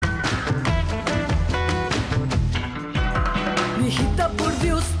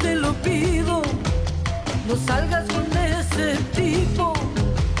No salgas con ese tipo.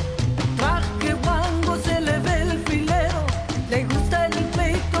 Traje guango, se le ve el filero. Le gusta el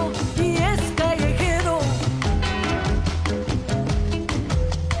pleito y es callejero.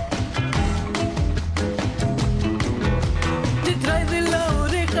 Te trae de la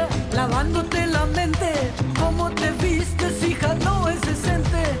oreja, lavándote la mente. Cómo te vistes, hija, no es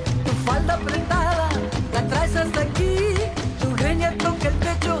decente. Tu falda apretada, la traes hasta aquí. Tu greña toca el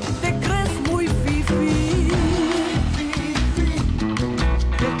techo, te crees muy fifí.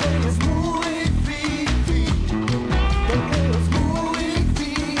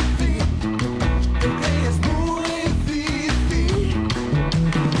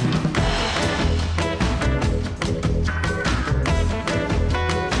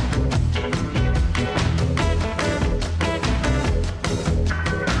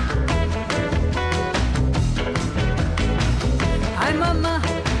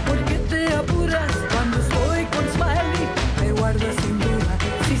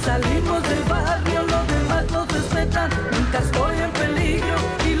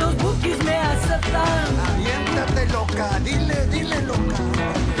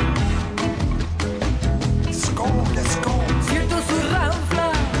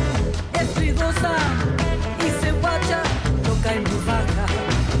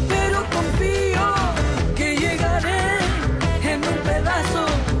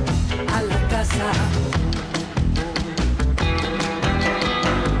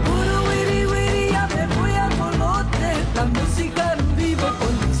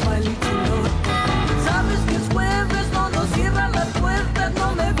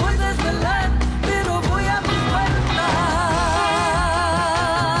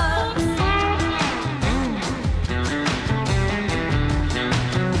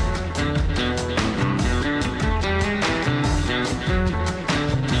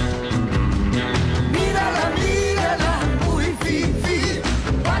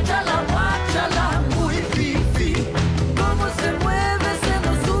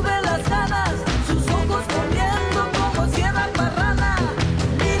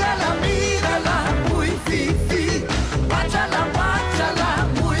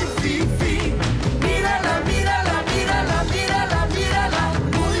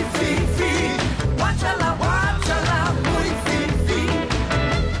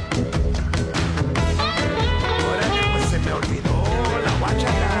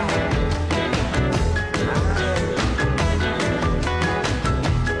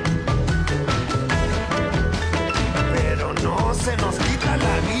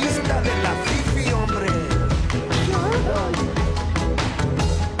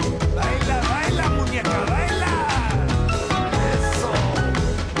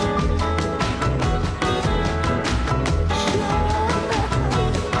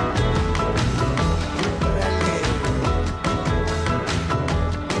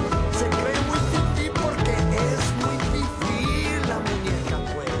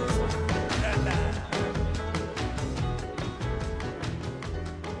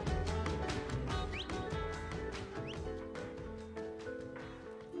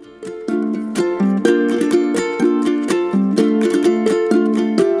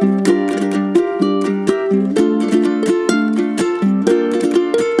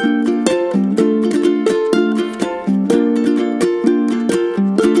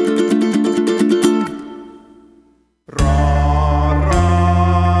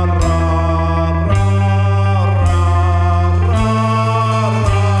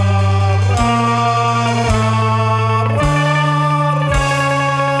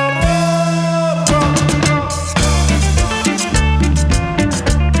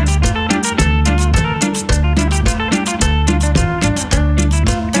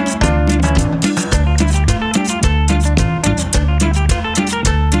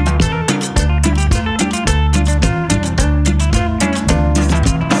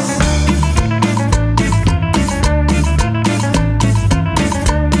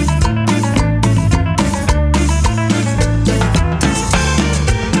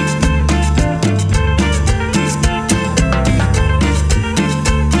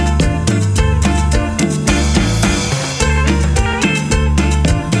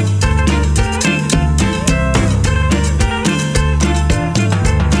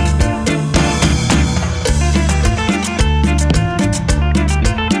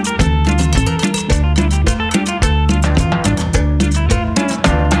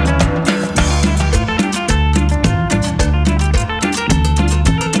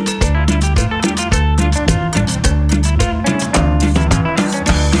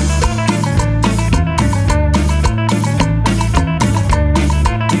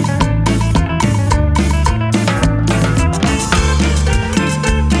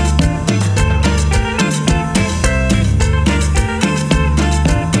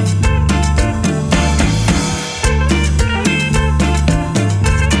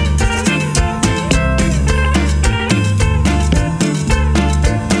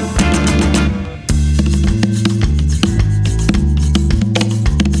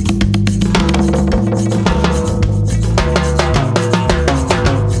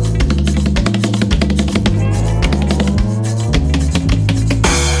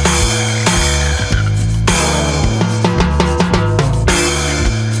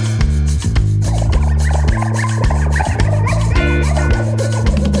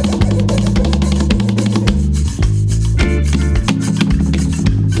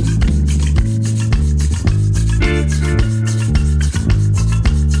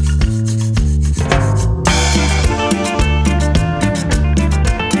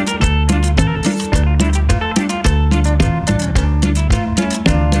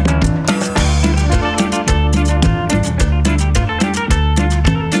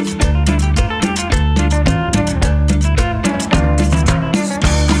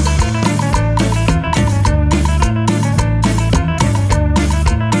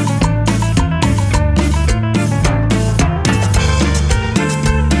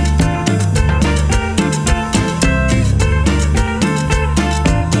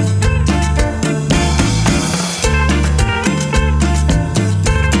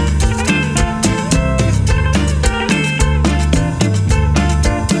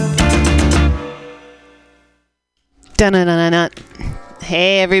 Dun-dun-dun-dun.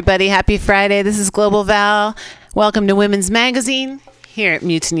 Hey everybody, happy Friday. This is Global Val. Welcome to Women's Magazine here at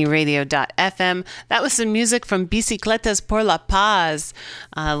MutinyRadio.fm. That was some music from Bicicletas por la Paz.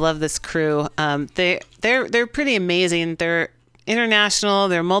 I love this crew. They're pretty amazing. They're international.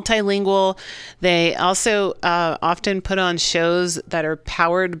 They're multilingual. They also often put on shows that are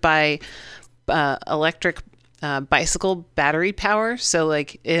powered by electric bicycle battery power. So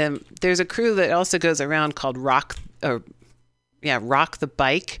there's a crew that also goes around called Rock the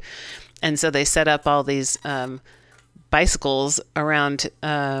Bike. And so they set up all these bicycles around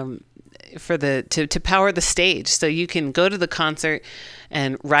to power the stage. So you can go to the concert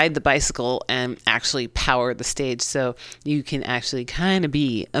and ride the bicycle and actually power the stage. So you can actually kind of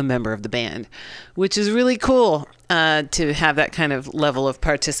be a member of the band, which is really cool to have that kind of level of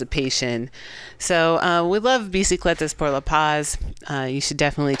participation. So we love Bicicletas por la Paz. You should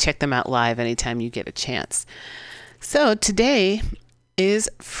definitely check them out live anytime you get a chance. So today is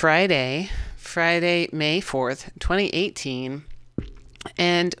Friday, May 4th, 2018.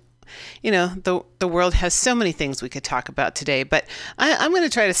 And, the world has so many things we could talk about today, but I'm going to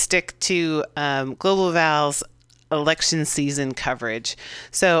try to stick to Global Val's election season coverage.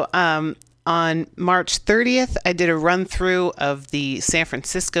 So on March 30th, I did a run through of the San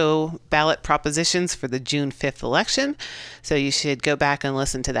Francisco ballot propositions for the June 5th election. So you should go back and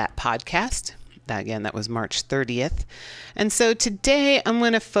listen to that podcast. Again, that was March 30th. And so today I'm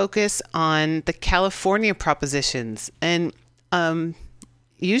going to focus on the California propositions. And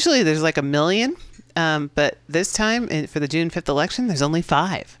usually there's like a million, but this time for the June 5th election, there's only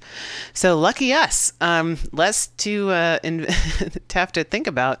 5. So lucky us. Less to have to think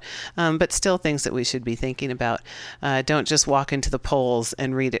about, but still things that we should be thinking about. Don't just walk into the polls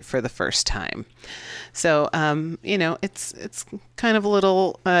and read it for the first time. So, it's kind of a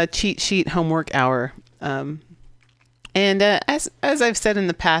little cheat sheet homework hour. And as I've said in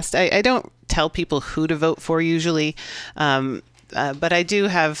the past, I don't tell people who to vote for usually, but I do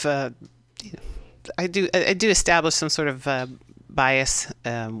have I do establish some sort of bias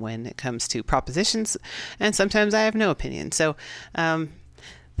when it comes to propositions, and sometimes I have no opinion. So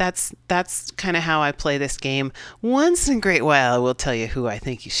that's kind of how I play this game. Once in a great while, I will tell you who I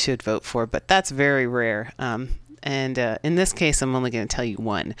think you should vote for, but that's very rare. And in this case, I'm only going to tell you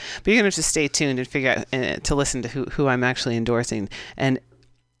one. But you're going to have to stay tuned and figure out to listen to who I'm actually endorsing. And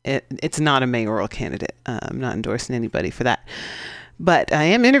it's not a mayoral candidate. I'm not endorsing anybody for that. But I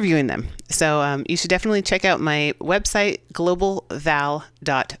am interviewing them. So you should definitely check out my website,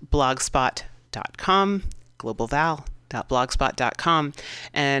 globalval.blogspot.com, globalval.blogspot.com.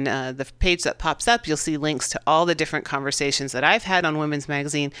 And the page that pops up, you'll see links to all the different conversations that I've had on Women's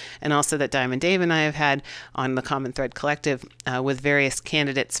Magazine, and also that Diamond Dave and I have had on the Common Thread Collective with various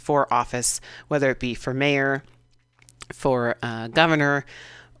candidates for office, whether it be for mayor, for governor,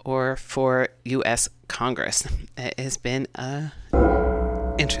 or for U.S. Congress. It has been an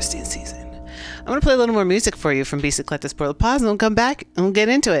interesting season. I'm going to play a little more music for you from Bicicletas por la Paz, and we'll come back and we'll get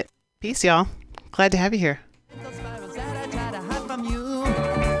into it. Peace, y'all. Glad to have you here.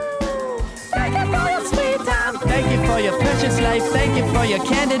 Thank you for your precious life. Thank you for your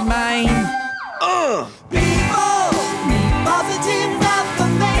candid mind. People need positive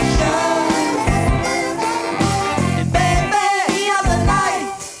affirmation. And baby, you're the light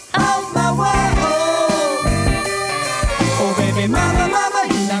of my world. Oh baby, mama,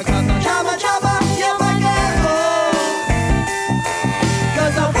 you not gonna chama, you're my girl.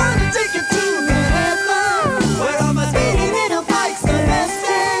 'Cause I wanna take you to the heaven where all my speedy little bikes are resting.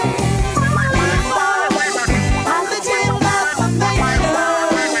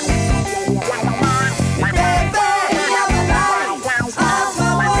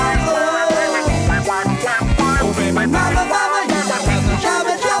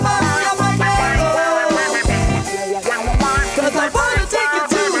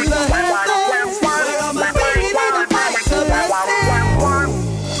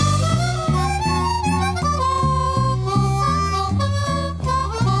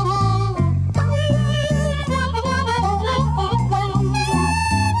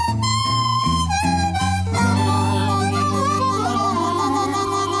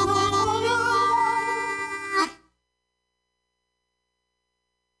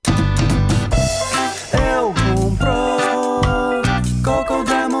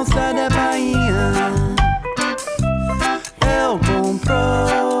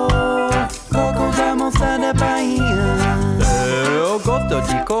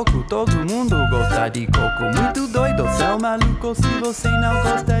 Todo mundo gosta de coco. Muito doido, céu maluco. Se você não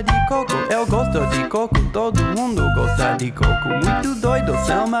gosta de coco, eu gosto de coco. Todo mundo gosta de coco. Muito doido,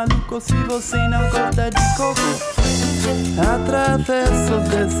 céu maluco. Se você não gosta de coco. Atraveso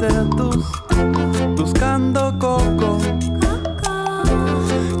desertos buscando coco,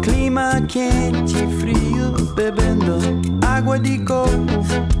 clima quente e frio, bebendo água de coco.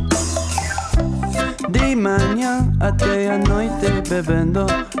 De manhã até a noite bebendo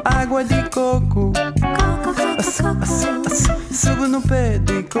água de coco. Subo no pé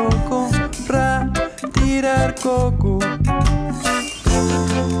de coco pra tirar coco.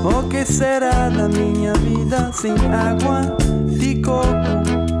 O que será da minha vida sem água de coco?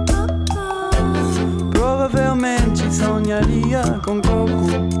 Provavelmente sonharia com coco.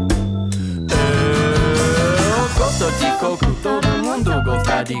 Eu gosto de coco, todo mundo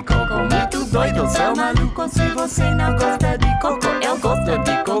gosta de coco. Muito doido, céu maluco, se você não gosta de coco. Eu gosto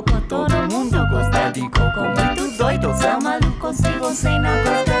de coco, todo mundo gosta de coco. Muito doido, céu maluco, se você não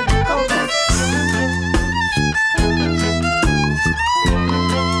gosta de coco.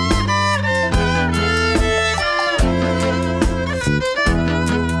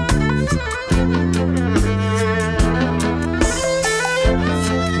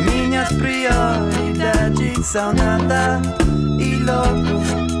 São nada e louco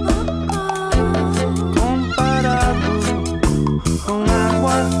comparado com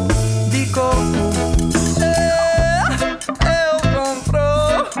água de coco. Eu compro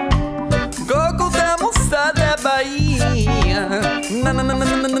coco da moça da Bahia,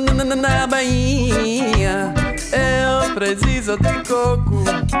 na Bahia. Eu preciso de coco.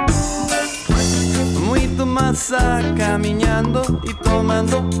 Muito massa caminhando e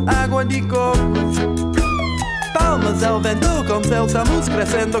tomando água de coco. Palmas ao vento com seus ramos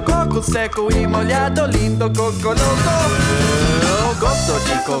crescendo, coco seco e molhado, lindo coco louco. Eu gosto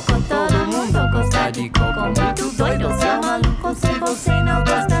de coco, todo mundo gosta de coco. Muito doido, seu maluco, se você não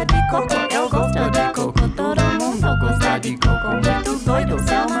gosta de coco. Eu gosto de coco, todo mundo gosta de coco. Muito doido,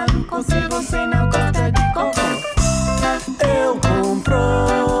 seu maluco, se você não gosta de coco. Eu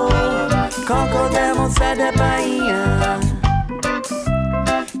compro coco da moça da Bahia.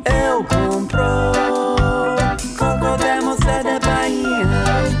 Eu compro coco da moça da Bahia.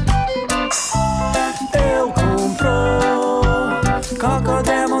 Eu compro coco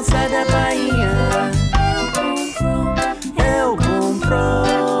da moça da Bahia. Eu compro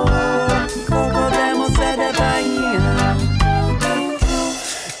coco da moça da Bahia.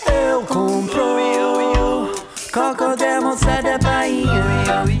 Eu compro coco da moça da Bahia.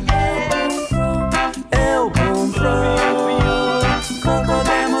 Eu compro coco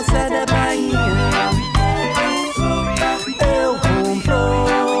da moça da Bahia. Eu compro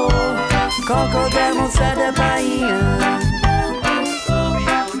coco da moça da Bahia.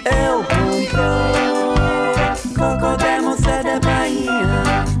 Eu compro coco da moça da Bahia.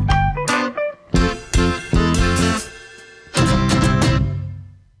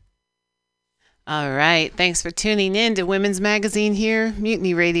 All right. Thanks for tuning in to Women's Magazine here,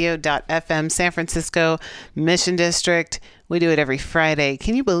 MutinyRadio.fm, San Francisco, Mission District. We do it every Friday.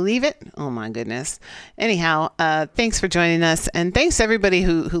 Can you believe it? Oh, my goodness. Anyhow, thanks for joining us. And thanks to everybody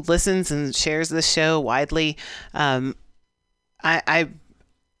who listens and shares the show widely. I'm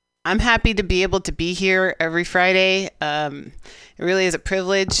happy to be able to be here every Friday. It really is a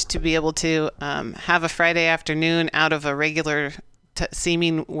privilege to be able to have a Friday afternoon out of a regular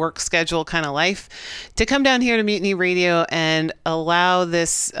seeming work schedule kind of life, to come down here to Mutiny Radio and allow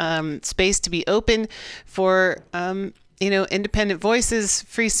this space to be open for independent voices,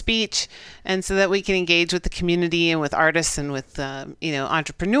 free speech, and so that we can engage with the community and with artists and with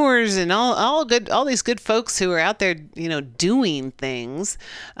entrepreneurs and all these good folks who are out there doing things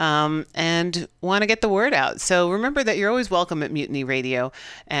and want to get the word out. So remember that you're always welcome at Mutiny Radio,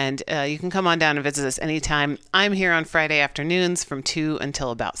 and you can come on down and visit us anytime. I'm here on Friday afternoons from 2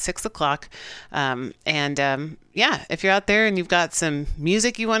 until about 6 o'clock. Yeah, if you're out there and you've got some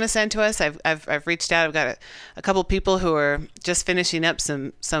music you want to send to us, I've reached out. I've got a couple people who are just finishing up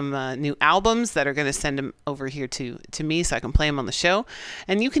some new albums that are going to send them over here to me so I can play them on the show.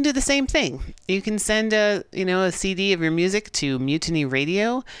 And you can do the same thing. You can send a CD of your music to Mutiny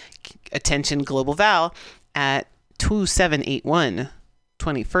Radio, attention Global Val, at 2781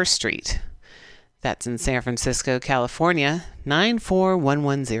 21st Street. That's in San Francisco, California,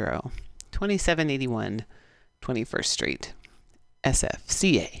 94110, 2781 21st Street,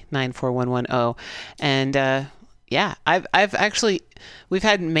 SFCA 94110. And we've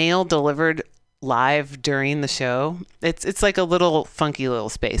had mail delivered live during the show. It's like a little funky little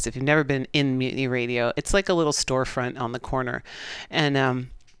space. If you've never been in Mutiny Radio, it's like a little storefront on the corner. And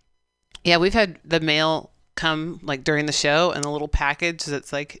we've had the mail come like during the show, and a little package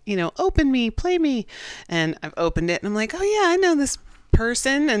that's like, open me, play me. And I've opened it and I'm like, oh yeah, I know this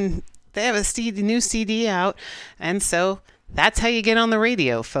person, and they have a new CD out, and so that's how you get on the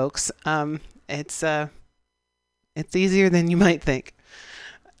radio, folks. It's easier than you might think.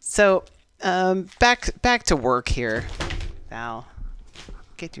 So back to work here, Val.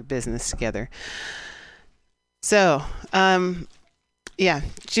 Get your business together. So June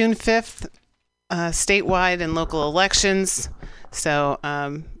 5th, statewide and local elections. So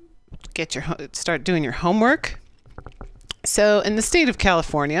start doing your homework. So in the state of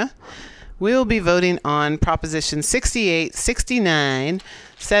California, we will be voting on Proposition 68, 69,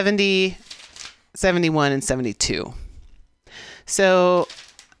 70, 71, and 72. So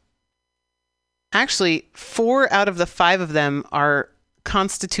actually, 4 out of the 5 of them are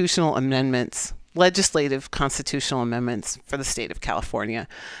constitutional amendments, legislative constitutional amendments for the state of California.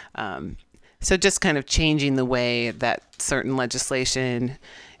 So just kind of changing the way that certain legislation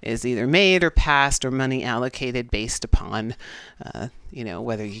is either made or passed or money allocated based upon,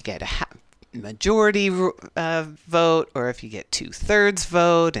 whether you get a majority vote or if you get 2/3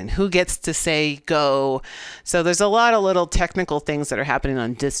 vote and who gets to say go. So there's a lot of little technical things that are happening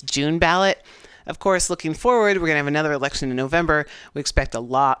on this June ballot. Of course, looking forward, we're going to have another election in November. We expect a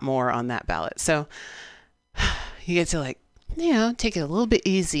lot more on that ballot. So you get to take it a little bit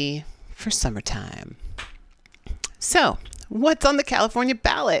easy for summertime. So what's on the California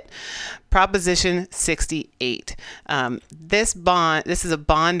ballot? Proposition 68. This is a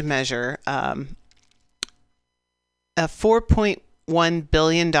bond measure, a $4.1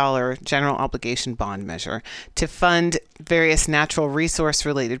 billion general obligation bond measure to fund various natural resource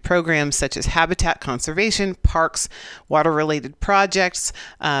related programs such as habitat conservation, parks, water related projects,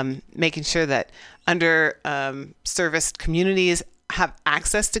 making sure that under-serviced communities have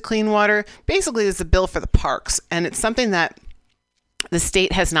access to clean water. Basically, it's a bill for the parks, and it's something that the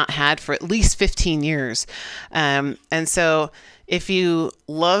state has not had for at least 15 years. And so if you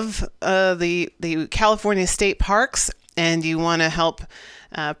love the California state parks and you want to help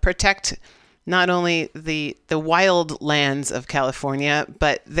protect not only the wild lands of California,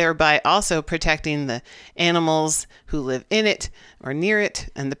 but thereby also protecting the animals who live in it or near it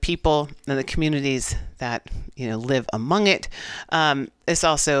and the people and the communities that live among it. This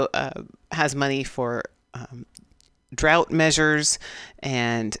also has money for drought measures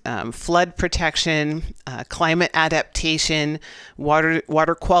and flood protection, climate adaptation,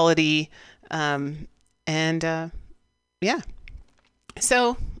 water quality,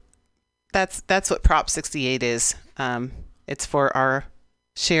 So that's what Prop 68 is. It's for our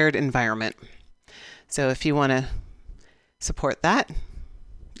shared environment. So if you want to support that,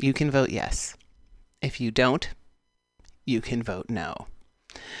 you can vote yes. If you don't, you can vote no.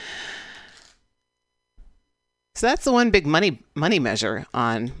 So that's the one big money measure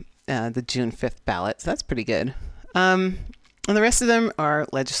on the June 5th ballot. So that's pretty good. And the rest of them are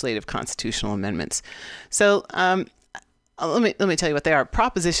legislative constitutional amendments. So let me tell you what they are.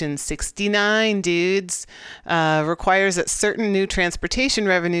 Proposition 69, dudes, requires that certain new transportation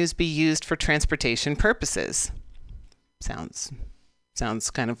revenues be used for transportation purposes. Sounds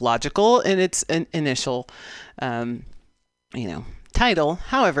kind of logical in its initial, title.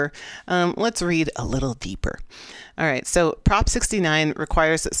 However, let's read a little deeper. All right, so Prop 69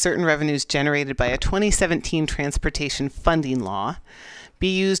 requires that certain revenues generated by a 2017 transportation funding law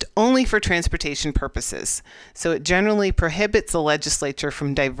be used only for transportation purposes. So it generally prohibits the legislature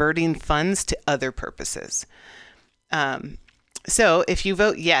from diverting funds to other purposes. So if you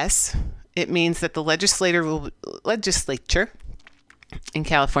vote yes, it means that the legislature in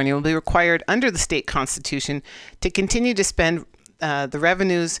California will be required under the state constitution to continue to spend the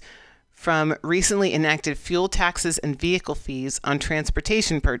revenues from recently enacted fuel taxes and vehicle fees on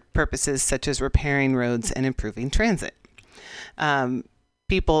transportation purposes such as repairing roads and improving transit.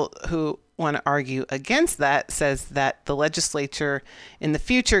 People who want to argue against that says that the legislature in the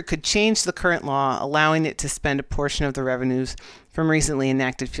future could change the current law, allowing it to spend a portion of the revenues from recently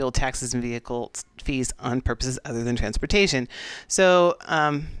enacted fuel taxes and vehicle fees on purposes other than transportation. So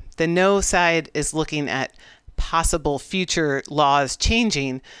the no side is looking at possible future laws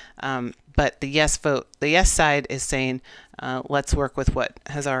changing, but the yes side is saying let's work with what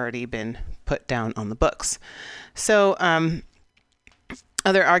has already been put down on the books. So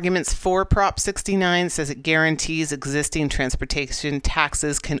other arguments for Prop 69 says it guarantees existing transportation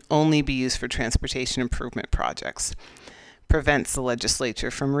taxes can only be used for transportation improvement projects. Prevents the legislature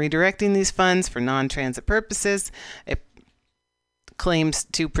from redirecting these funds for non-transit purposes. It claims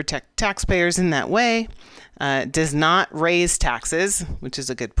to protect taxpayers in that way. Does not raise taxes, which is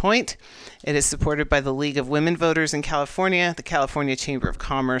a good point. It is supported by the League of Women Voters in California, the California Chamber of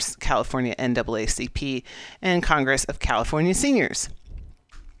Commerce, California NAACP, and Congress of California Seniors.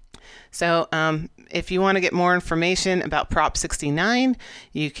 So if you want to get more information about Prop 69,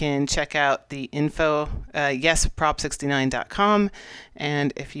 you can check out the info, yesprop69.com.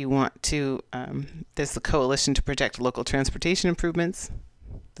 And if you want to, there's the Coalition to Protect Local Transportation Improvements.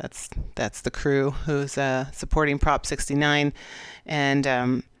 That's the crew who's supporting Prop 69.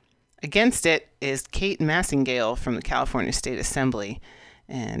 And against it is Kate Massingale from the California State Assembly.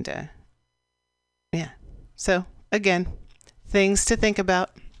 And yeah, so again, things to think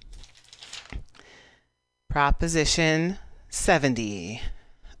about. Proposition 70,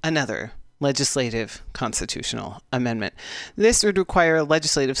 another legislative constitutional amendment. This would require a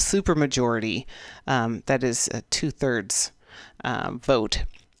legislative supermajority, that is a 2/3 vote,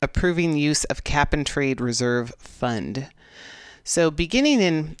 approving use of cap and trade reserve fund. So beginning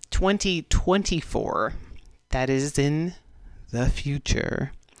in 2024, that is in the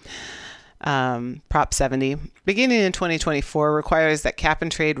future, Prop 70, beginning in 2024, requires that cap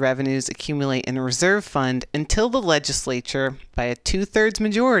and trade revenues accumulate in a reserve fund until the legislature, by a 2/3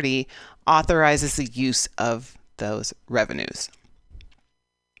 majority, authorizes the use of those revenues.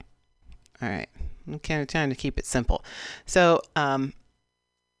 All right, I'm kind of trying to keep it simple. So a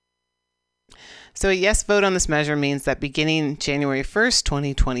yes vote on this measure means that beginning January 1st,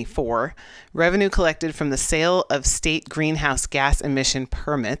 2024, revenue collected from the sale of state greenhouse gas emission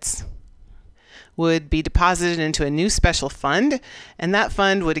permits would be deposited into a new special fund, and that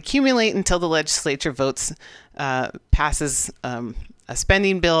fund would accumulate until the legislature passes a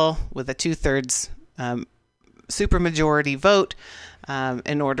spending bill with a 2/3 supermajority vote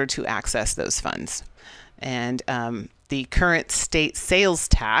in order to access those funds. And the current state sales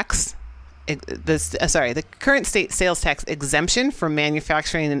tax, the current state sales tax exemption for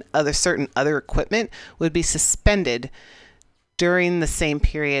manufacturing and certain other equipment would be suspended during the same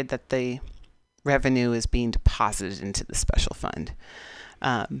period that the revenue is being deposited into the special fund.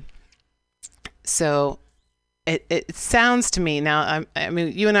 So it sounds to me now, I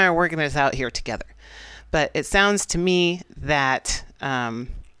mean, you and I are working this out here together, but it sounds to me that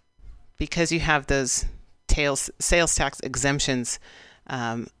because you have those sales tax exemptions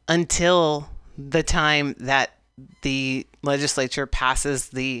until the time that the legislature passes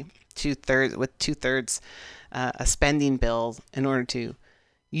the 2/3 a spending bill in order to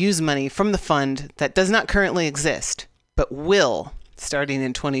use money from the fund that does not currently exist, but will starting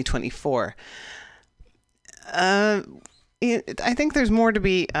in 2024. I think there's more to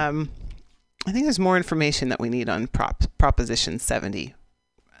be. I think there's more information that we need on Proposition 70.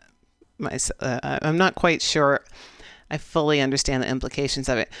 I'm not quite sure I fully understand the implications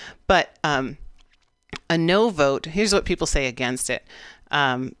of it, but a no vote. Here's what people say against it.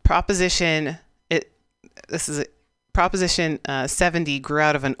 Proposition 70 grew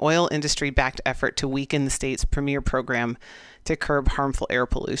out of an oil industry-backed effort to weaken the state's premier program to curb harmful air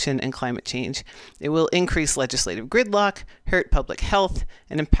pollution and climate change. It will increase legislative gridlock, hurt public health,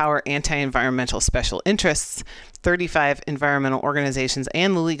 and empower anti-environmental special interests. 35 environmental organizations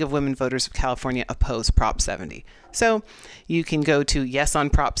and the League of Women Voters of California oppose Prop 70. So you can go to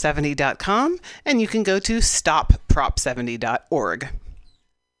yesonprop70.com and you can go to stopprop70.org.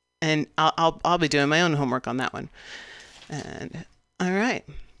 And I'll be doing my own homework on that one. And all right.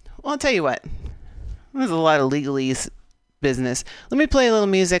 Well, I'll tell you what. There's a lot of legalese business. Let me play a little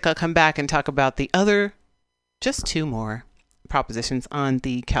music. I'll come back and talk about the other, just 2 more propositions on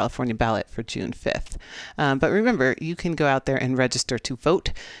the California ballot for June 5th. But remember, you can go out there and register to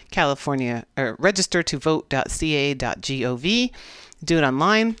vote. registertovote.ca.gov. Do it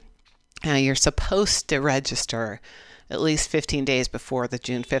online. You're supposed to register at least 15 days before the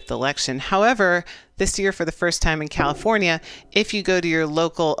June 5th election. However, this year, for the first time in California, if you go to your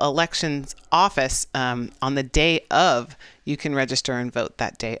local elections office on the day of, you can register and vote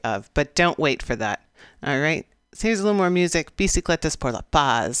that day of. But don't wait for that. All right? So here's a little more music. Bicicletas por la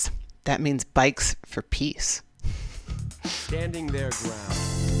paz. That means bikes for peace. Standing their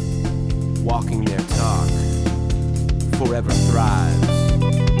ground, walking their talk, forever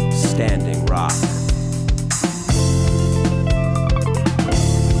thrives, standing rock.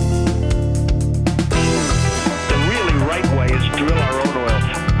 Right way is drill our own oil.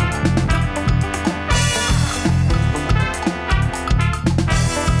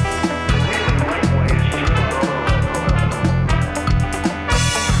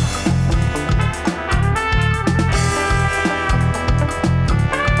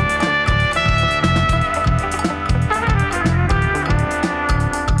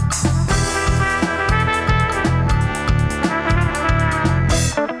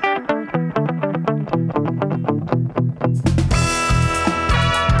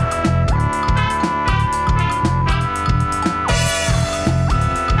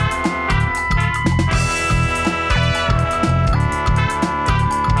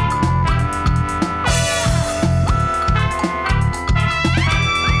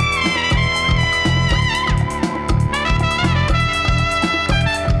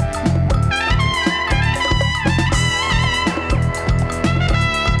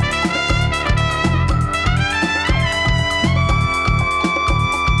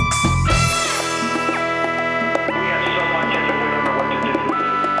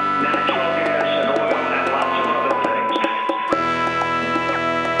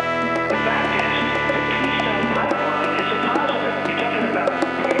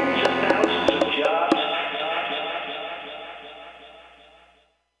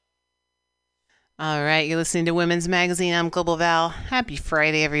 All right, you're listening to Women's Magazine. I'm Global Val. Happy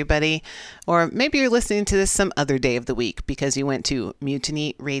Friday, everybody. Or maybe you're listening to this some other day of the week because you went to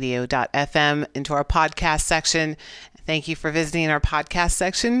MutinyRadio.fm into our podcast section. Thank you for visiting our podcast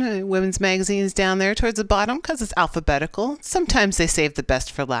section. Women's Magazine is down there towards the bottom because it's alphabetical. Sometimes they save the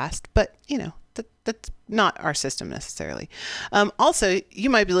best for last, but you know, that's not our system necessarily. Also, you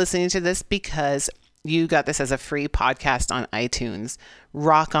might be listening to this because you got this as a free podcast on iTunes.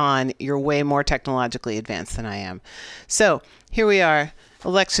 Rock on. You're way more technologically advanced than I am. So here we are.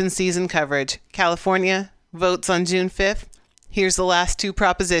 Election season coverage. California votes on June 5th. Here's the last two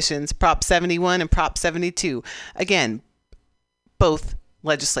propositions, Prop 71 and Prop 72. Again, both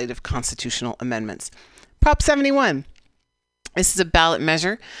legislative constitutional amendments. Prop 71. This is a ballot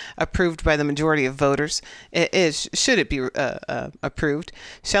measure approved by the majority of voters. It is, should it be approved,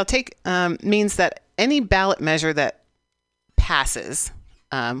 shall take, means that any ballot measure that passes,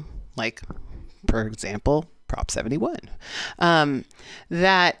 like, for example, Prop 71,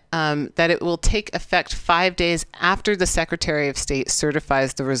 that it will take effect 5 days after the Secretary of State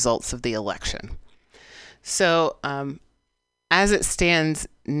certifies the results of the election. So as it stands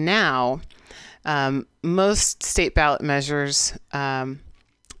now, most state ballot measures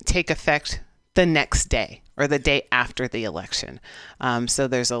take effect the next day or the day after the election. So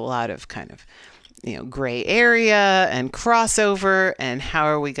there's a lot of kind of, gray area and crossover, and how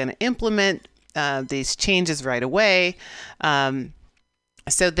are we going to implement these changes right away?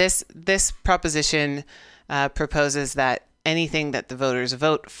 So this proposition proposes that anything that the voters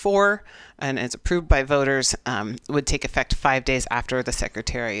vote for and is approved by voters would take effect 5 days after the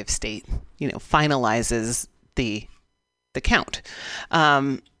Secretary of State, finalizes the count.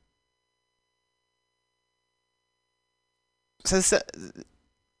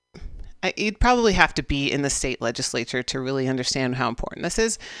 You'd probably have to be in the state legislature to really understand how important this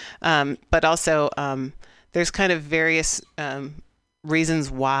is. But also, there's kind of various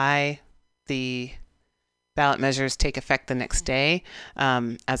reasons why the ballot measures take effect the next day,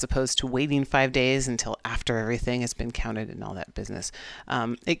 as opposed to waiting 5 days until after everything has been counted and all that business.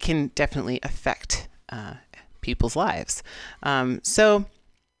 It can definitely affect people's lives. So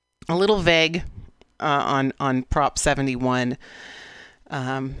a little vague on Prop 71.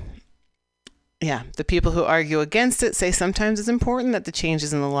 The people who argue against it say sometimes it's important that the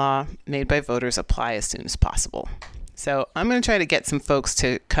changes in the law made by voters apply as soon as possible. So I'm going to try to get some folks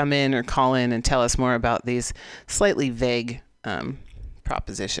to come in or call in and tell us more about these slightly vague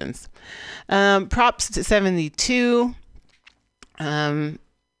propositions. Prop 72. Prop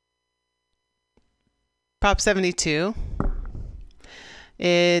 72.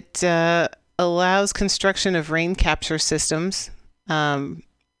 It allows construction of rain capture systems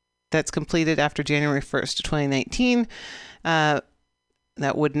that's completed after January 1st, 2019, that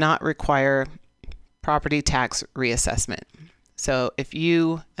would not require property tax reassessment. So if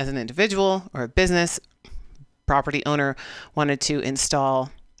you, as an individual or a business property owner, wanted to install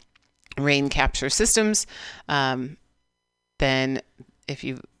rain capture systems, then if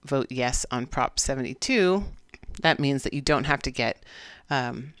you vote yes on Prop 72, that means that you don't have to get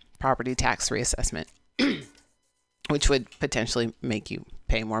property tax reassessment, which would potentially make you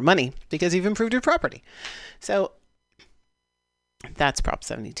pay more money because you've improved your property. So that's Prop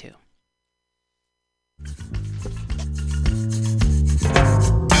 72.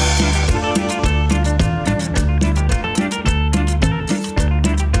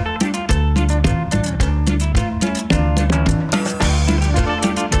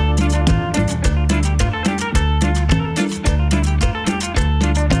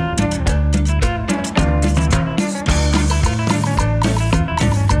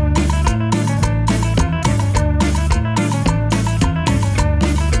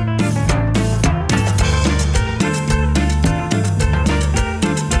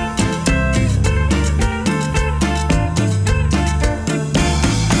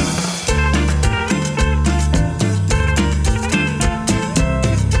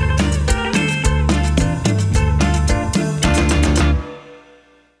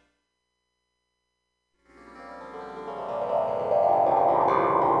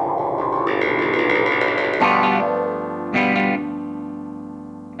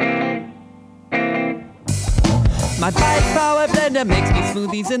 My Bite Power Blender makes me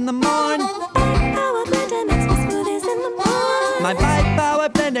smoothies in the morn. Power Blender makes me smoothies in the morn. My Bite Power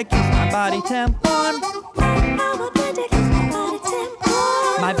Blender keeps my body temp warm. Power Blender keeps my body temp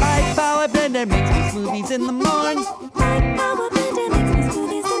warm. My Bite Power Blender makes me smoothies in the morn. Power Blender makes me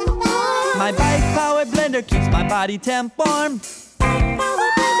smoothies in the morn. My Bite Power Blender keeps my body temp warm. Power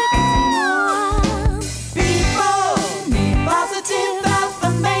Blender keeps me warm. People need positive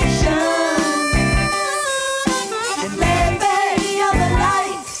affirmation.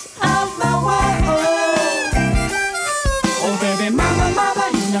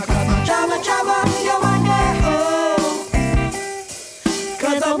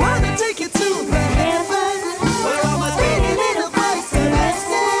 'Cause I wanna take you to the heaven where all my sweetie little bikes are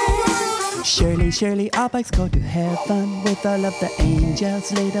resting. Surely, surely our bikes go to heaven with all of the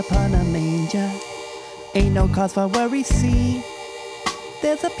angels laid upon a manger. Ain't no cause for worry, see.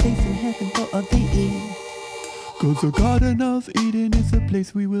 There's a place in heaven for thee. 'Cause the Garden of Eden is a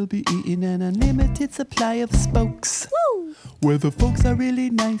place we will be eating an unlimited supply of spokes. Woo! Where the folks are really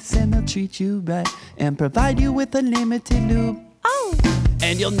nice and they'll treat you right and provide you with unlimited lube. Oh!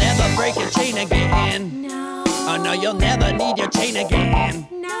 And you'll never break your chain again. No. Oh no, you'll never need your chain again.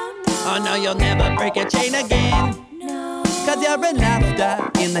 No. Oh no, you'll never break your chain again. No. 'Cause you're in laughter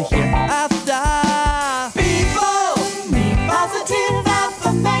in the hereafter. People need positive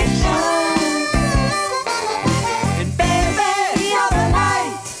affirmation.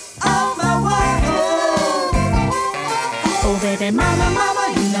 Baby, mama,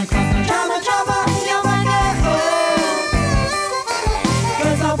 mama, you know drama, drama, you're my girl.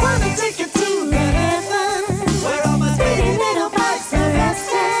 'Cause I wanna take you to the heaven where all my sweetie little bikes are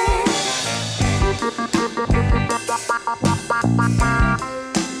resting.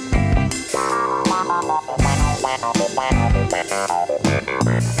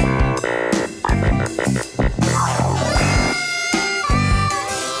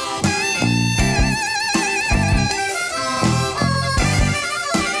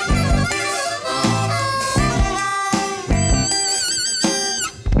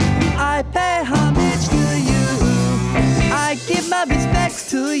 I pay homage to you. I give my respects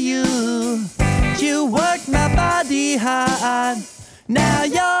to you. You worked my body hard. Now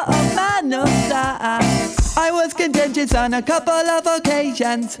you're on my no side. I was contentious on a couple of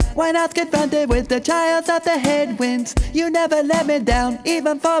occasions when I was confronted with the trials of the headwinds. You never let me down,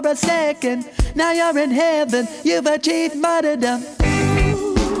 even for a second. Now you're in heaven, you've achieved martyrdom.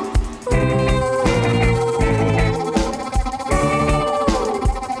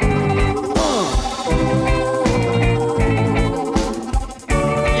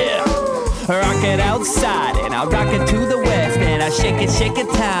 Rock it outside and I rock it to the west and I shake it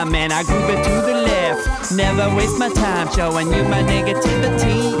time and I groove it to the left. Never waste my time showing you my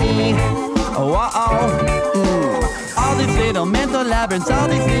negativity. Oh, all these little mental labyrinths, all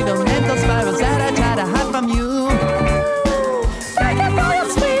these little mental spirals that I try to hide from you. Thank you for your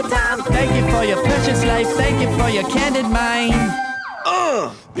sweet time. Thank you for your precious life. Thank you for your candid mind.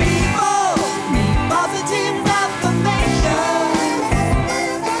 People need positive affirmation.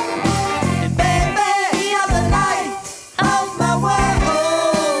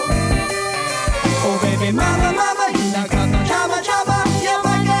 Mama, mama, you know drama, drama, you're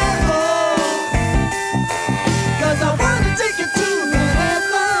my girl. 'Cause I wanna take you to the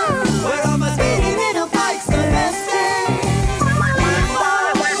heaven where all my sweetie little bikes are resting.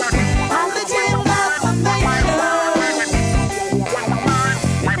 Positive affirmation.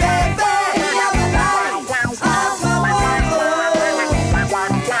 Baby, you're the light of my world.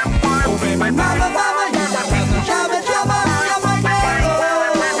 Oh baby, mama, mama, you know drama, drama, you're my girl.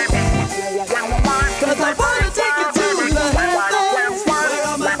 'Cause I wanna take you to the heavens where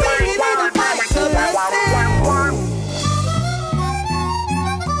all my sweetie little bikes are resting.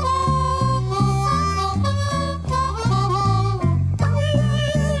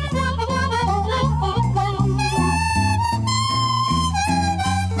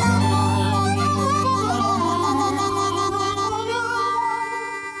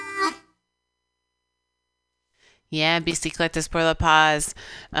 Yeah, bicicletas por la paz.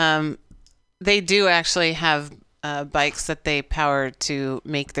 They do actually have bikes that they power to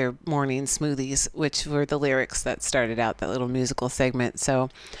make their morning smoothies, which were the lyrics that started out that little musical segment. So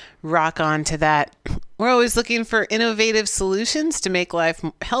rock on to that. We're always looking for innovative solutions to make life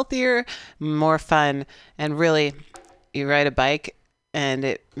healthier, more fun, and really, you ride a bike and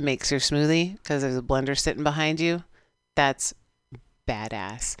it makes your smoothie because there's a blender sitting behind you. That's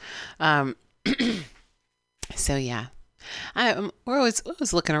badass. So yeah. We're always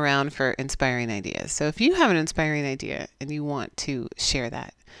looking around for inspiring ideas. So if you have an inspiring idea and you want to share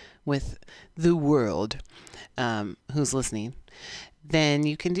that with the world who's listening, then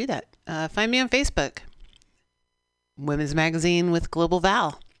you can do that. Find me on Facebook. Women's Magazine with Global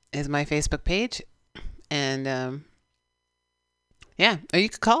Val is my Facebook page. And or you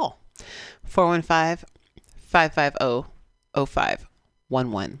could call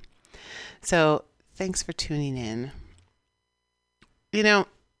 415-550-0511. So thanks for tuning in. You know,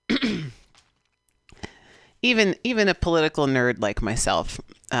 even a political nerd like myself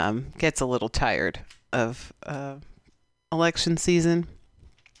gets a little tired of election season.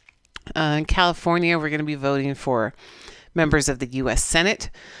 In California, we're going to be voting for members of the U.S. Senate.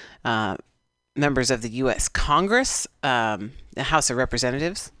 members of the U.S. Congress, the House of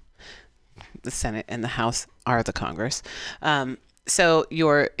Representatives. The Senate and the House are the Congress. So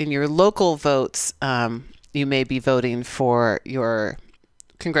in your local votes, you may be voting for your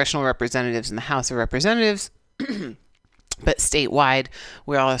congressional representatives in the House of Representatives, but statewide,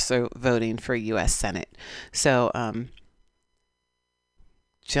 we're also voting for U.S. Senate. So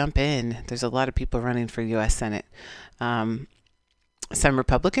jump in. There's a lot of people running for U.S. Senate. Some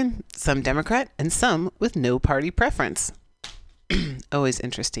Republican, some Democrat, and some with no party preference. Always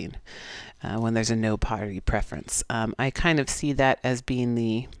interesting when there's a no party preference. I kind of see that as being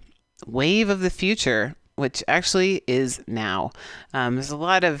the wave of the future, which actually is now. There's a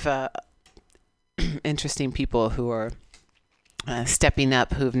lot of interesting people who are stepping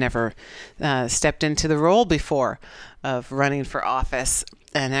up who've never stepped into the role before of running for office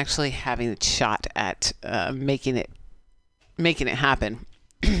and actually having a shot at making it happen,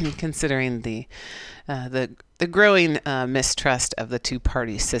 considering the growing mistrust of the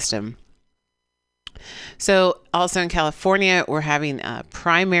two-party system. So also in California, we're having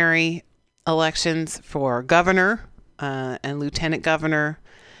primary elections for governor and lieutenant governor,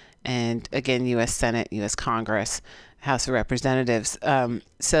 and again, U.S. Senate, U.S. Congress, House of Representatives.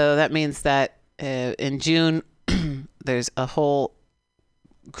 So that means that in June, there's a whole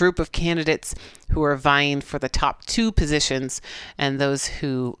group of candidates who are vying for the top two positions, and those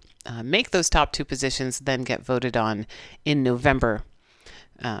who make those top two positions then get voted on in November.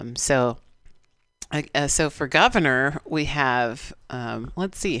 So for governor, we have,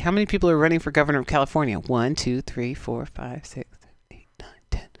 let's see, how many people are running for governor of California? 1, 2, 3, 4, 5, 6, 7, 8, 9,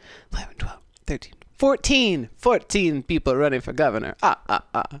 10, 11, 12, 13, 14 people running for governor.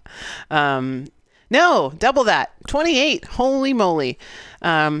 No, double that. 28. Holy moly.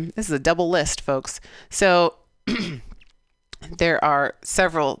 This is a double list, folks. So there are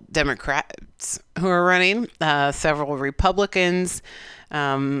several Democrats who are running, several Republicans,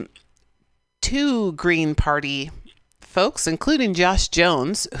 2 Green Party folks, including Josh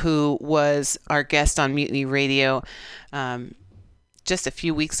Jones, who was our guest on Mutiny Radio just a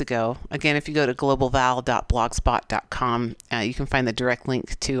few weeks ago. Again, if you go to globalval.blogspot.com, you can find the direct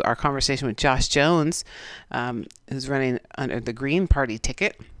link to our conversation with Josh Jones, who's running under the Green Party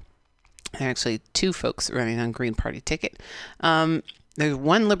ticket. There are actually 2 folks running on Green Party ticket. There's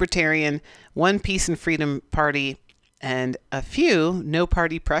 1 Libertarian, 1 Peace and Freedom Party, and a few no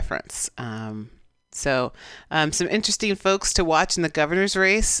party preference. So some interesting folks to watch in the governor's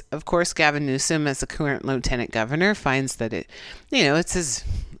race. Of course, Gavin Newsom, as the current lieutenant governor, finds that it's his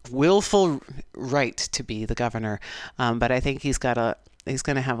willful right to be the governor. But I think he's going to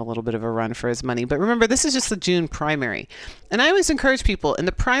have a little bit of a run for his money. But remember, this is just the June primary. And I always encourage people in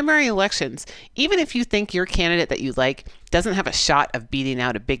the primary elections, even if you think your candidate that you like doesn't have a shot of beating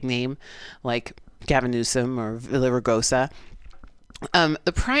out a big name like Gavin Newsom or Villaraigosa,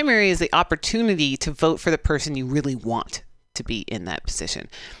 the primary is the opportunity to vote for the person you really want to be in that position.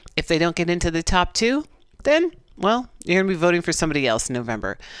 If they don't get into the top 2, then, well, you're going to be voting for somebody else in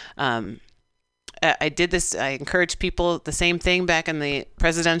November. I did this. I encouraged people the same thing back in the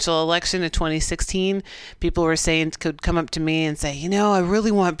presidential election of 2016. People were saying, could come up to me and say, I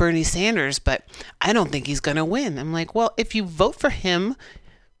really want Bernie Sanders, but I don't think he's going to win. I'm like, well, if you vote for him,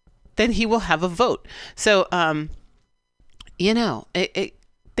 then he will have a vote. So,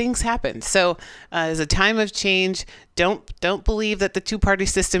 things happen. So it's a time of change. Don't believe that the two-party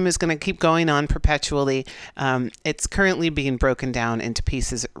system is going to keep going on perpetually. It's currently being broken down into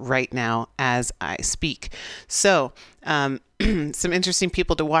pieces right now as I speak. So some interesting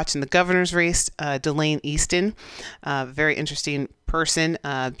people to watch in the governor's race. Delane Easton, very interesting person.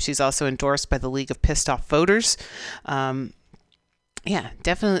 She's also endorsed by the League of Pissed Off Voters. Yeah,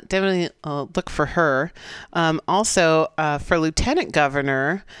 definitely look for her. Also, for lieutenant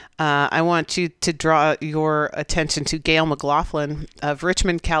governor, I want you to draw your attention to Gail McLaughlin of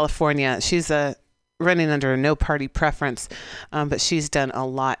Richmond, California. She's running under a no party preference, but she's done a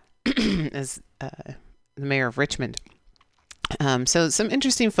lot as the mayor of Richmond. So some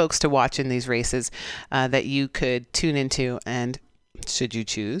interesting folks to watch in these races that you could tune into, and should you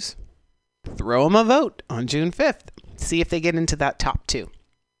choose, throw them a vote on June 5th. See if they get into that top 2.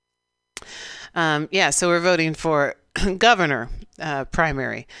 So we're voting for governor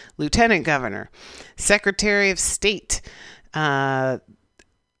primary, lieutenant governor, secretary of state,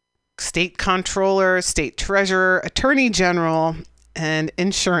 state comptroller, state treasurer, attorney general, and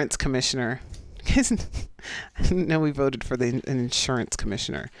insurance commissioner. I didn't know we voted for an insurance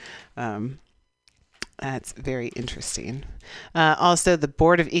commissioner. That's very interesting. Also, the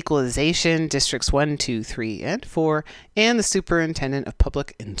Board of Equalization, Districts 1, 2, 3, and 4, and the Superintendent of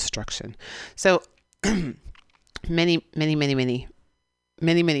Public Instruction. So many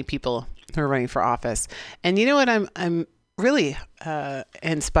people who are running for office. And you know what? I'm really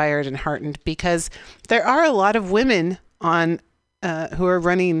inspired and heartened because there are a lot of women on who are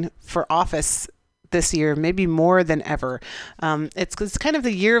running for office this year, maybe more than ever. It's kind of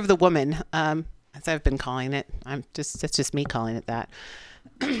the year of the woman. As I've been calling it. It's just me calling it that.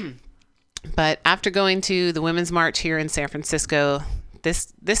 But after going to the Women's March here in San Francisco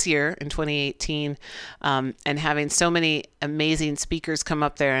this year in 2018, and having so many amazing speakers come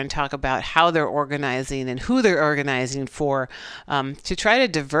up there and talk about how they're organizing and who they're organizing for, to try to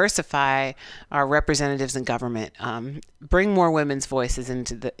diversify our representatives in government, bring more women's voices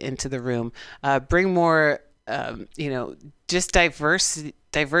into the room, bring more just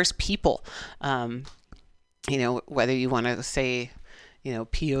diverse people, whether you want to say,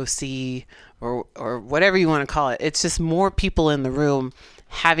 POC or whatever you want to call it. It's just more people in the room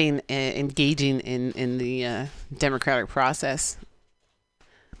engaging in the democratic process.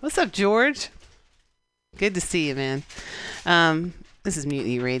 What's up, George? Good to see you, man. This is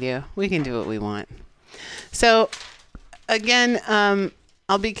Mutiny Radio. We can do what we want. So, again,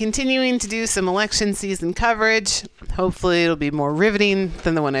 I'll be continuing to do some election season coverage. Hopefully it'll be more riveting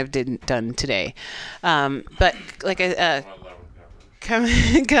than the one I've done today. But like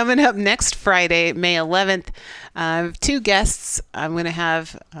coming up next Friday, May 11th, I have two guests. I'm going to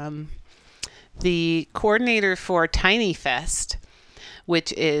have the coordinator for Tiny Fest,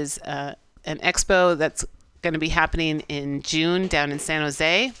 which is an expo that's going to be happening in June down in San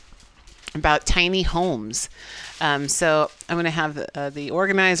Jose, about tiny homes. So I'm going to have the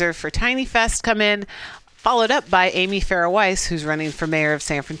organizer for Tiny Fest come in, followed up by Amy Farrah Weiss, who's running for mayor of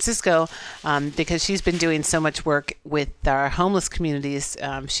San Francisco, because she's been doing so much work with our homeless communities.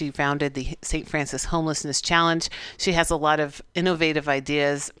 She founded the St. Francis Homelessness Challenge. She has a lot of innovative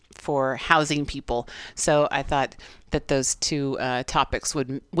ideas for housing people. So I thought that those two topics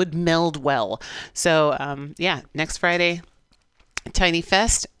would meld well. So next Friday, Tiny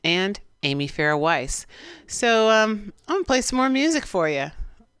Fest and Amy Farrah Weiss. So I'm going to play some more music for you.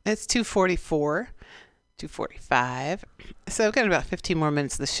 It's 2:44. 2:45. So I've got about 15 more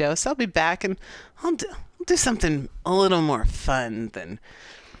minutes of the show. So I'll be back and I'll do something a little more fun than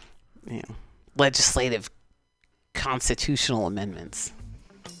legislative constitutional amendments.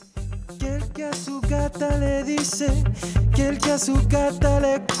 Que el que a su gata le dice, que el que a su gata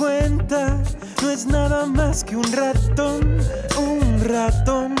le cuenta, no es nada más que un ratón, un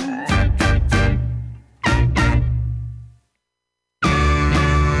ratón.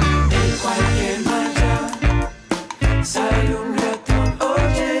 De cualquier malla sale un ratón,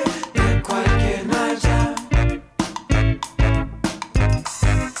 oye, de cualquier malla.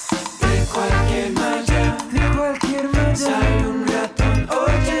 De cualquier malla sale un ratón,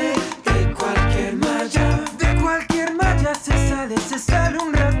 oye. Se sale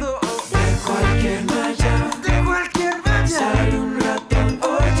un rato, de cualquier malla sale un ratón,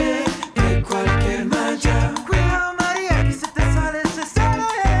 oye, de cualquier malla. Cuidado María, que se sale el rato.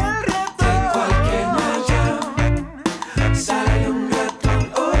 De cualquier malla sale un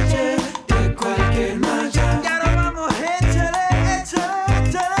ratón, oye, de cualquier malla. Y ahora vamos, échale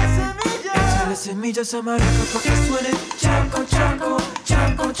semilla. Échale semillas a maraca pa' que suene chaco, chaco,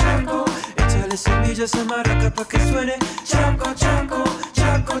 chaco, chaco. Échale semillas a maraca pa' que suene chaco, chaco,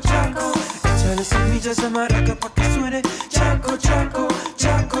 chaco, chaco. Échale semillas a maraca pa' que suene chaco, chaco,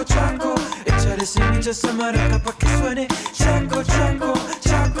 chaco, chaco. Échale semillas a maraca pa' que suene chaco, chaco,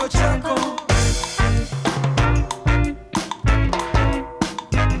 chaco, chaco.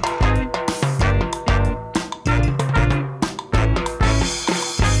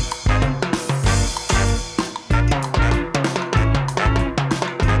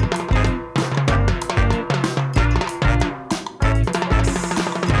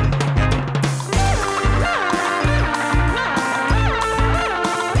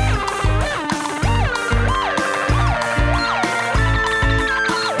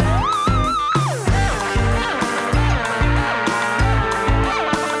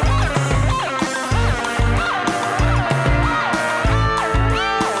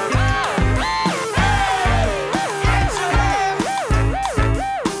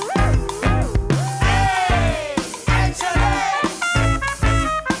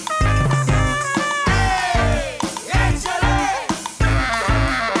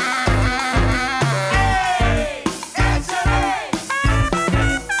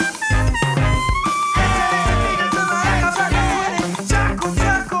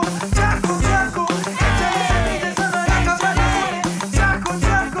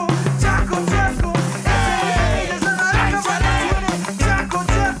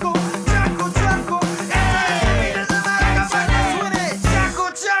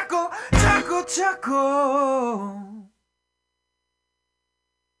 Chaco.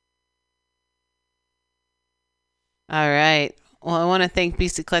 All right. Well, I want to thank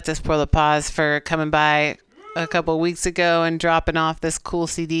Bicicletas por la Paz for coming by a couple weeks ago and dropping off this cool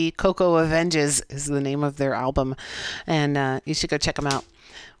CD. Coco Avenges is the name of their album. And you should go check them out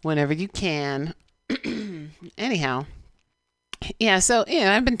whenever you can. Anyhow. Yeah, so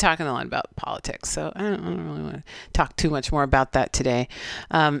I've been talking a lot about politics, so I don't really want to talk too much more about that today.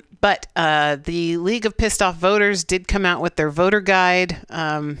 But the League of Pissed Off Voters did come out with their voter guide,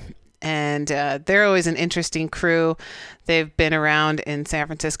 and they're always an interesting crew. They've been around in San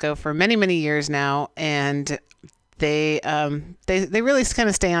Francisco for many, many years now, and they really kind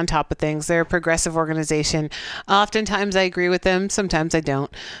of stay on top of things. They're a progressive organization. Oftentimes I agree with them. Sometimes I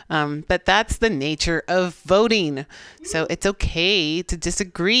don't. But that's the nature of voting. So it's okay to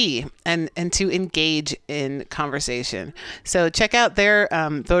disagree and to engage in conversation. So check out their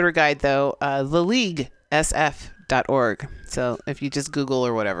voter guide, though, theleaguesf.org. So if you just Google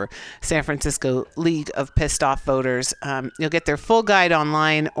or whatever, San Francisco League of Pissed Off Voters, you'll get their full guide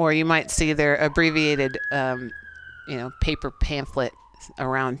online, or you might see their abbreviated paper pamphlet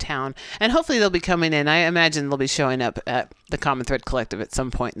around town, and hopefully they'll be coming in. I imagine they'll be showing up at the Common Thread Collective at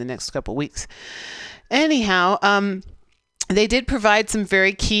some point in the next couple weeks. Anyhow, they did provide some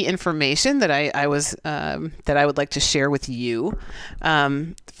very key information that I would like to share with you.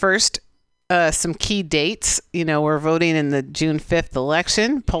 First, some key dates. We're voting in the June 5th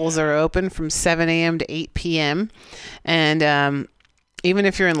election. Polls are open from 7 a.m. to 8 p.m. And even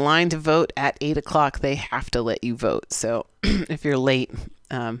if you're in line to vote at 8 o'clock, they have to let you vote. So if you're late,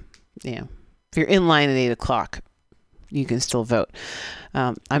 if you're in line at 8 o'clock, you can still vote.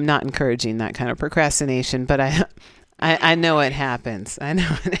 I'm not encouraging that kind of procrastination, but I know it happens.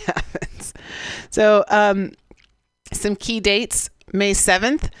 So some key dates. May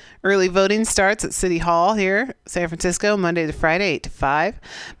 7th, early voting starts at City Hall here, San Francisco, Monday to Friday, 8 to 5.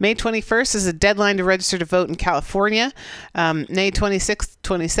 May 21st is a deadline to register to vote in California. May 26th,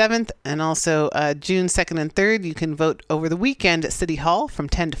 27th, and also June 2nd and 3rd, you can vote over the weekend at City Hall from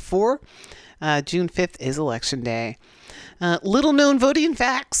 10 to 4. June 5th is Election Day. Little known voting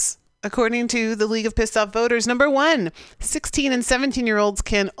facts. According to the League of Pissed Off Voters, number 1, 16 and 17-year-olds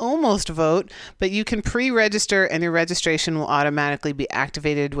can almost vote, but you can pre-register and your registration will automatically be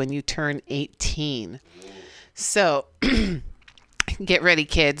activated when you turn 18. So get ready,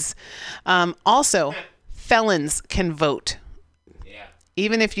 kids. Also, felons can vote.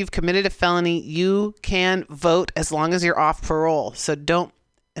 Even if you've committed a felony, you can vote as long as you're off parole. So don't,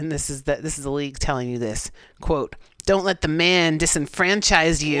 and this is the league telling you this, quote, "Don't let the man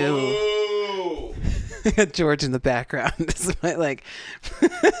disenfranchise you." George in the background. This is my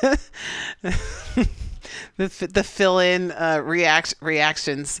the fill-in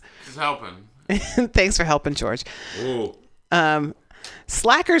reactions. Just helping. Thanks for helping, George.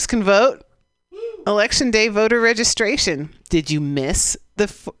 Slackers can vote. Election Day voter registration. Did you miss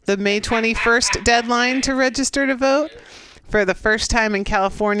the May 21st deadline to register to vote? For the first time in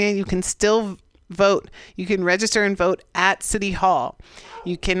California, you can still vote. You can register and vote at City Hall.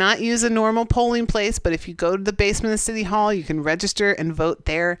 You cannot use a normal polling place, but if you go to the basement of City Hall, you can register and vote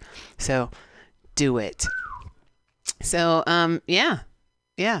there. So do it. So,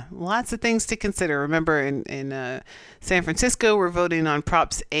 lots of things to consider. Remember, in San Francisco, we're voting on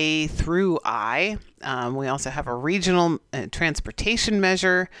Props A through I. We also have a regional transportation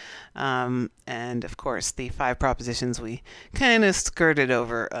measure. And, of course, the 5 propositions we kind of skirted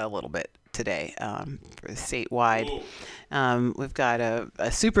over a little bit today for statewide. We've got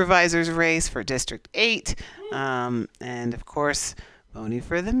a supervisor's race for District 8. And, of course, voting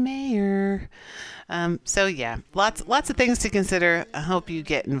for the mayor. Lots of things to consider. I hope you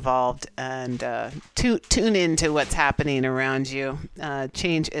get involved and tune into what's happening around you.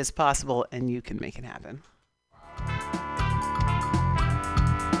 Change is possible, and you can make it happen.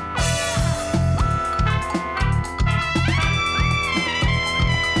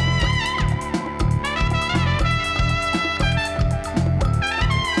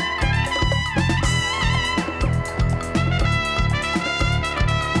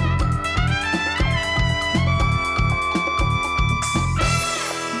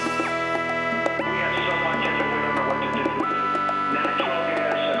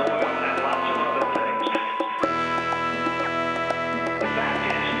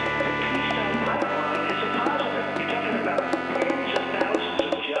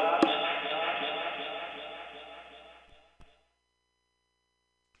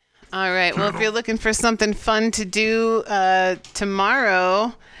 All right. Well, if you're looking for something fun to do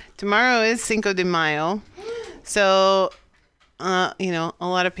tomorrow is Cinco de Mayo. So a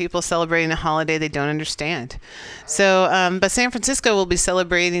lot of people celebrating a holiday they don't understand. So, but San Francisco will be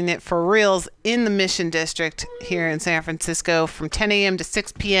celebrating it for reals in the Mission District here in San Francisco from 10 a.m. to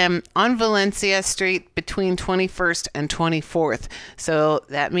 6 p.m. on Valencia Street between 21st and 24th. So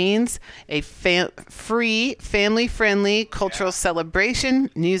that means a free, family-friendly cultural celebration,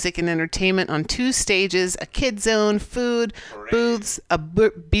 music and entertainment on 2 stages, a kid zone, food, booths, a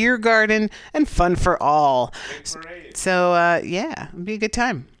beer garden, and fun for all. So, yeah, it'd be a good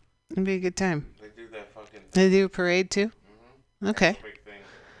time. It'd be a good time. They do that fucking... They do a parade, too? Mm-hmm. Okay. Big thing.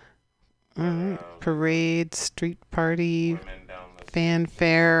 All right. Parade, street party, Women down the...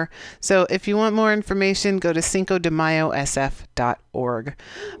 fanfare. So if you want more information, go to cincodemayosf.org.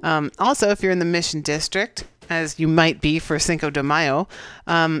 Also, if you're in the Mission District, as you might be for Cinco de Mayo,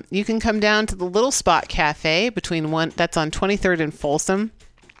 you can come down to the Little Spot Cafe that's on 23rd and Folsom,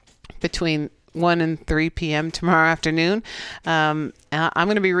 between 1 and 3 p.m. tomorrow afternoon. I'm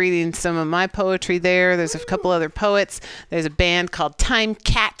going to be reading some of my poetry there. There's a couple other poets. There's a band called Time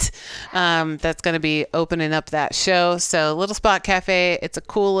Cat that's going to be opening up that show. So Little Spot Cafe, it's a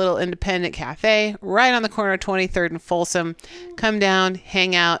cool little independent cafe right on the corner of 23rd and Folsom. Come down,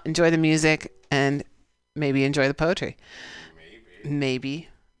 hang out, enjoy the music, and maybe enjoy the poetry. Maybe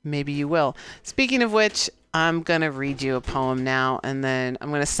you will. Speaking of which, I'm going to read you a poem now, and then I'm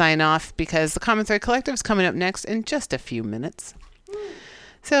going to sign off because the Common Thread Collective is coming up next in just a few minutes.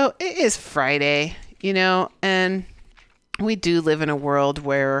 So it is Friday, and we do live in a world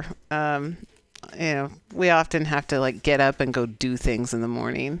where, we often have to get up and go do things in the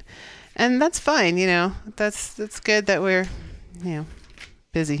morning, and that's fine. That's good that we're,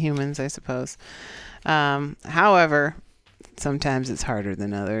 busy humans, I suppose. However, sometimes it's harder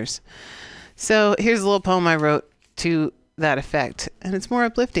than others. So here's a little poem I wrote to that effect, and it's more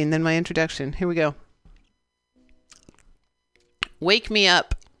uplifting than my introduction. Here we go. Wake me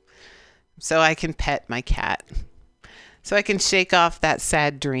up so I can pet my cat, so I can shake off that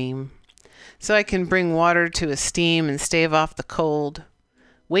sad dream, so I can bring water to a steam and stave off the cold.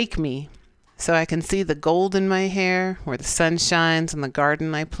 Wake me so I can see the gold in my hair where the sun shines on the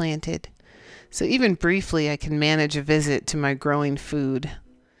garden I planted, so even briefly I can manage a visit to my growing food.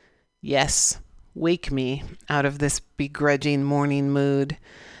 Yes, wake me out of this begrudging morning mood.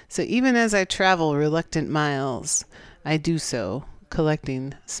 So even as I travel reluctant miles, I do so,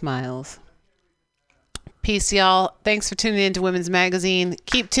 collecting smiles. Peace, y'all. Thanks for tuning in to Women's Magazine.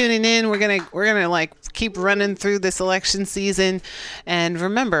 Keep tuning in. We're gonna keep running through this election season. And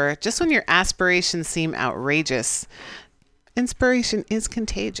remember, just when your aspirations seem outrageous, inspiration is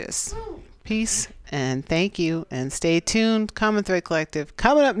contagious. Peace and thank you, and stay tuned. Common Thread Collective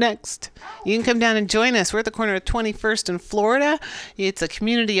coming up next. You can come down and join us. We're at the corner of 21st in Florida. It's a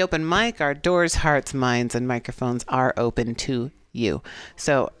community open mic. Our doors, hearts, minds, and microphones are open to you.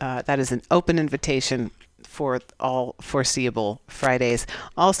 So that is an open invitation for all foreseeable Fridays.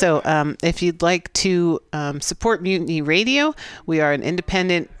 Also, if you'd like to support Mutiny Radio, we are an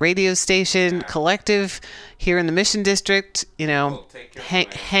independent radio station collective here in the Mission District,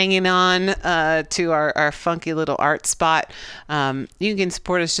 hanging on to our funky little art spot. You can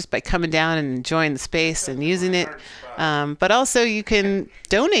support us just by coming down and enjoying the space and using it. But also you can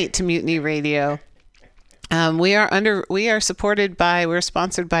donate to Mutiny Radio. We're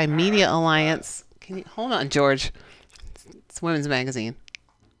sponsored by Media Alliance. Can you hold on, George? It's Women's Magazine.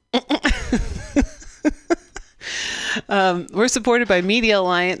 We're supported by Media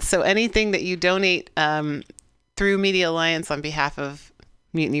Alliance, so anything that you donate through Media Alliance on behalf of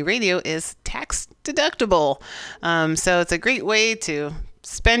Mutiny Radio is tax deductible. So it's a great way to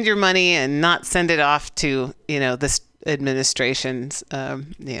spend your money and not send it off to this administration's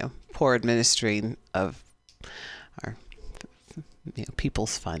poor administering of our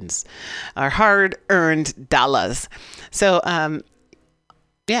people's funds, our hard-earned dollars. So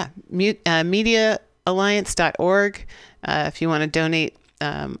MediaAlliance.org. If you want to donate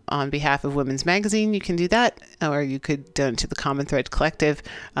on behalf of Women's Magazine, you can do that, or you could donate to the Common Thread Collective.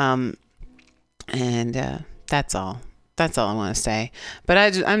 And that's all. That's all I want to say. But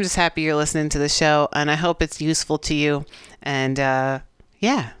I'm just happy you're listening to the show, and I hope it's useful to you. And get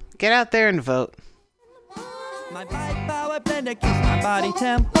out there and vote. My bike power blender keeps my body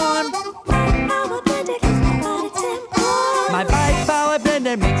temp warm. My bike power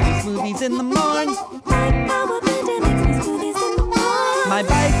blender makes me smoothies in the morning. My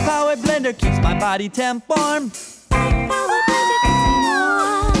bike power blender keeps my body temp warm.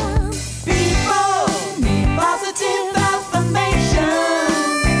 People need positive affirmation,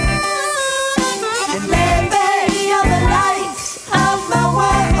 and they are the light of my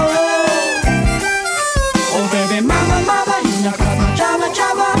world. Oh baby mama, mama, you know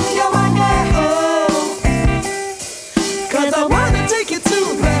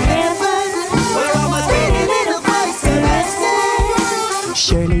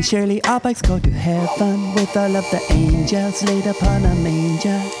Surely our bikes go to heaven with all of the angels laid upon a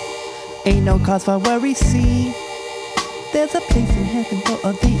manger. Ain't no cause for worry, see. There's a place in heaven for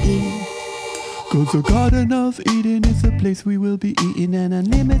all thee. 'Cause the Garden of Eden is a place we will be eating an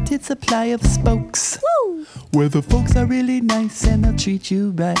unlimited supply of spokes. Woo! Where the folks are really nice and they'll treat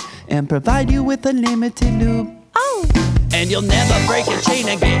you right and provide you with unlimited lube. Oh! And you'll never break your chain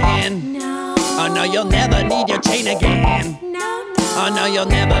again. No. Oh no, you'll never need your chain again. No. Oh no, you'll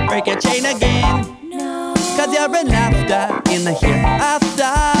never break your chain again. No. 'Cause you're in laughter in the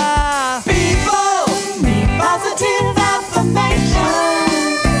hereafter. People need positive affirmation.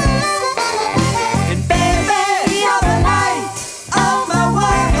 And baby, you're the light of my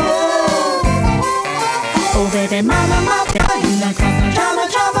world. Oh baby, mama, you not cause no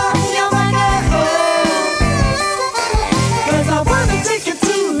drama, you're my girl. 'Cause I wanna take you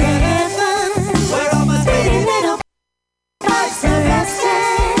to the heaven where all my sweet little lives are resting.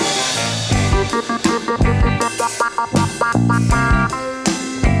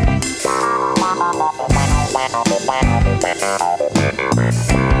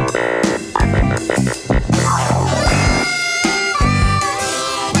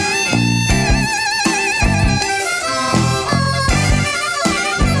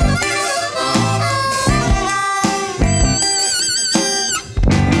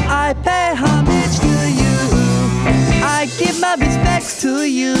 I pay homage to you. I give my respects to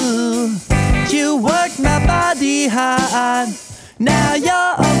you. You worked my body hard. Now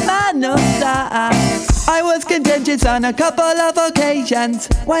you're on my no side. I was contentious on a couple of occasions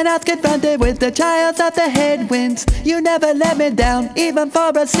when I was confronted with the trials of the headwinds. You never let me down, even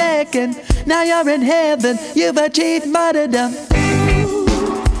for a second. Now you're in heaven, you've achieved martyrdom.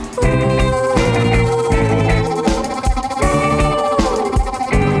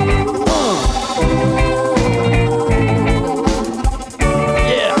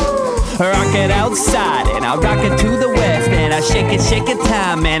 Rock it outside and I rock it to the west and I shake it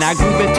time and I groove it